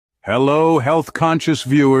Hello, health-conscious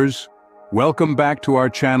viewers. Welcome back to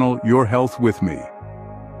our channel, Your Health with Me.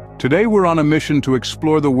 Today we're on a mission to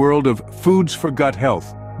explore the world of foods for gut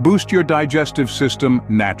health. Boost your digestive system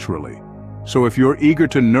naturally. So if you're eager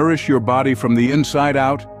to nourish your body from the inside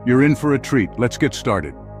out, you're in for a treat. Let's get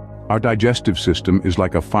started. Our digestive system is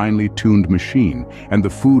like a finely tuned machine, and the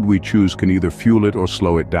food we choose can either fuel it or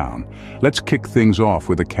slow it down. Let's kick things off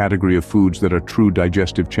with a category of foods that are true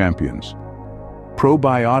digestive champions.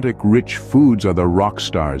 Probiotic-rich foods are the rock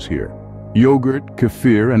stars here. Yogurt,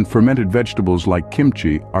 kefir, and fermented vegetables like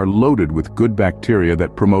kimchi are loaded with good bacteria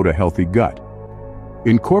that promote a healthy gut.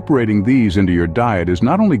 Incorporating these into your diet is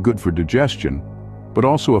not only good for digestion, but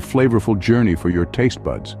also a flavorful journey for your taste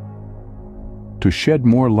buds. To shed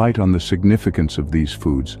more light on the significance of these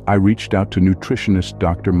foods, I reached out to nutritionist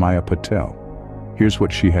Dr. Maya Patel. Here's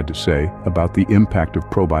what she had to say about the impact of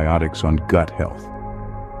probiotics on gut health.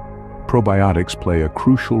 Probiotics play a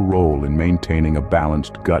crucial role in maintaining a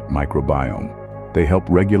balanced gut microbiome. They help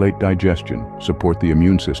regulate digestion, support the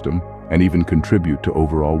immune system, and even contribute to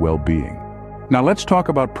overall well-being. Now let's talk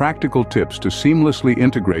about practical tips to seamlessly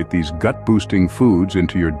integrate these gut-boosting foods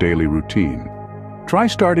into your daily routine. Try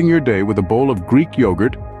starting your day with a bowl of Greek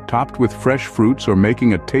yogurt, topped with fresh fruits, or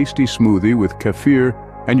making a tasty smoothie with kefir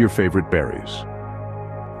and your favorite berries.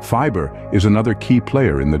 Fiber is another key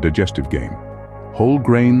player in the digestive game. Whole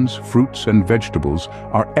grains, fruits, and vegetables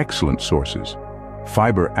are excellent sources.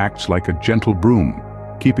 Fiber acts like a gentle broom,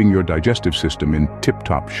 keeping your digestive system in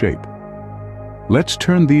tip-top shape. Let's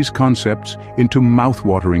turn these concepts into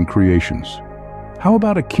mouth-watering creations. How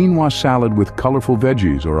about a quinoa salad with colorful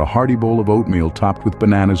veggies or a hearty bowl of oatmeal topped with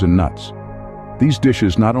bananas and nuts? These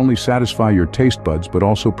dishes not only satisfy your taste buds but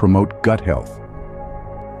also promote gut health.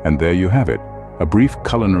 And there you have it. A brief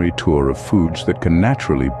culinary tour of foods that can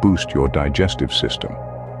naturally boost your digestive system.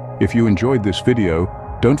 If you enjoyed this video,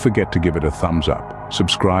 don't forget to give it a thumbs up,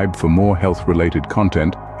 subscribe for more health-related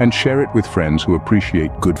content, and share it with friends who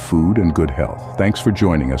appreciate good food and good health. Thanks for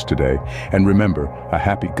joining us today, and remember, a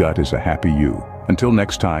happy gut is a happy you. Until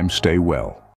next time, stay well.